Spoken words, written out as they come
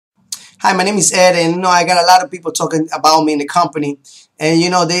Hi, my name is Ed, and I got a lot of people talking about me in the company,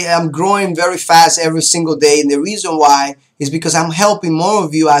 and I'm growing very fast every single day, and the reason why is because I'm helping more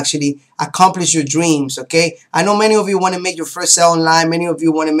of you actually accomplish your dreams. Okay, I know many of you want to make your first sale online, many of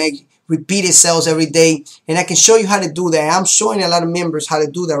you want to make repeated sales every day, and I can show you how to do that. I'm showing a lot of members how to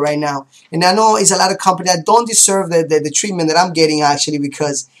do that right now, and I know it's a lot of companies that don't deserve the treatment that I'm getting actually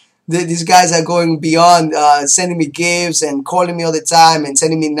because these guys are going beyond sending me gifts and calling me all the time and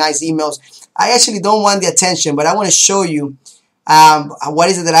sending me nice emails. I actually don't want the attention, but I want to show you what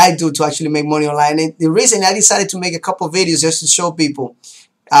is it that I do to actually make money online. And the reason I decided to make a couple of videos just to show people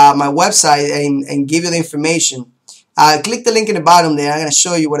my website and give you the information. Click the link in the bottom there. I'm going to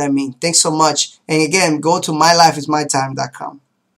show you what I mean. Thanks so much. And again, go to mylifeismytime.com.